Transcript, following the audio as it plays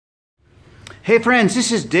Hey friends,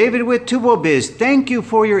 this is David with TurboBiz. Thank you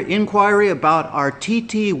for your inquiry about our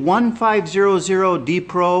TT1500D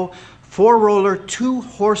Pro 4-roller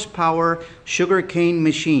 2-horsepower sugarcane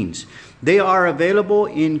machines. They are available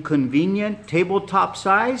in convenient tabletop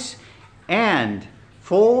size and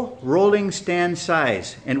full rolling stand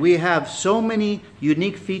size. And we have so many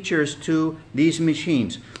unique features to these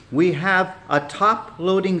machines. We have a top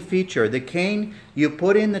loading feature. The cane you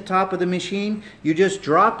put in the top of the machine, you just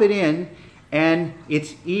drop it in, and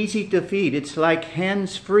it's easy to feed. It's like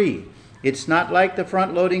hands-free. It's not like the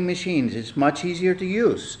front-loading machines. It's much easier to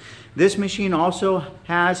use. This machine also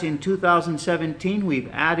has, in 2017, we've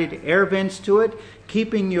added air vents to it,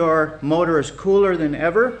 keeping your motors cooler than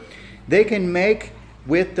ever. They can make,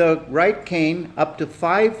 with the right cane, up to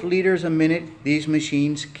 5 liters a minute these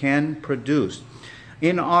machines can produce.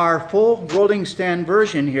 In our full rolling stand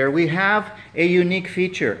version here, we have a unique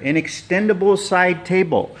feature, an extendable side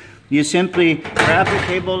table. You simply grab the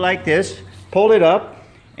table like this, pull it up,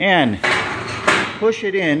 and push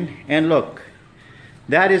it in, and look.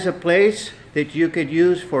 That is a place that you could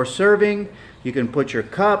use for serving. You can put your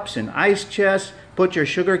cups and ice chests, put your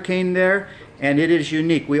sugar cane there, and it is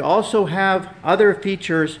unique. We also have other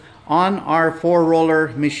features on our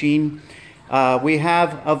 4-roller machine. We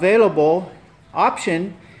have available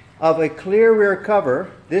option of a clear rear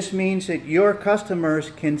cover. This means that your customers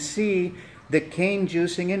can see the cane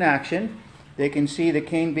juicing in action. They can see the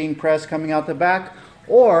cane being pressed coming out the back,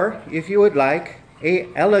 or if you would like, a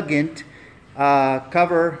elegant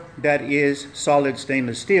cover that is solid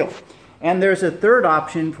stainless steel. And there's a third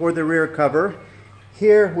option for the rear cover.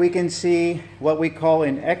 Here we can see what we call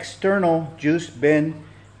an external juice bin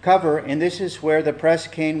cover, and this is where the press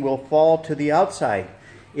cane will fall to the outside.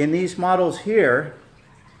 In these models here,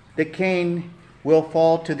 the cane will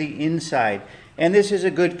fall to the inside. And this is a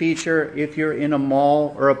good feature if you're in a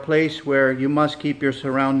mall or a place where you must keep your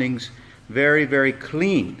surroundings very, very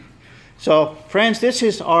clean. So friends, this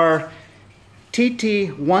is our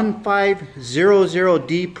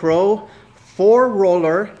TT1500D Pro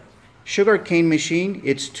 4-roller sugarcane machine.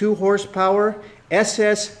 It's 2 horsepower,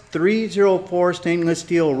 SS304 stainless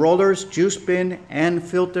steel rollers, juice bin, and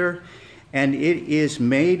filter, and it is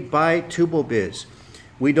made by TurboBiz.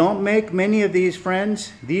 We don't make many of these,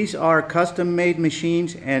 friends. These are custom-made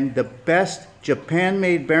machines, and the best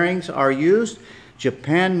Japan-made bearings are used,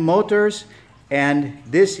 Japan motors, and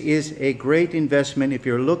this is a great investment if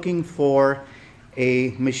you're looking for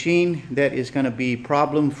a machine that is going to be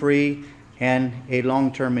problem-free and a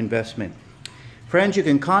long-term investment. Friends, you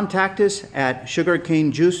can contact us at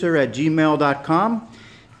sugarcanejuicer@gmail.com.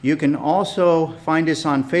 You can also find us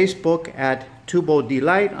on Facebook at Tubo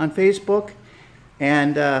Delight on Facebook.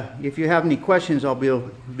 And if you have any questions,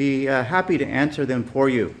 I'll be happy to answer them for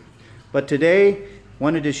you. But today,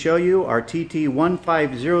 wanted to show you our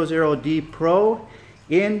TT1500D Pro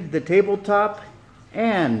in the tabletop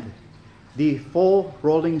and the full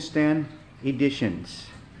rolling stand editions.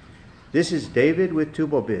 This is David with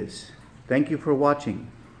TurboBiz. Thank you for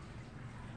watching.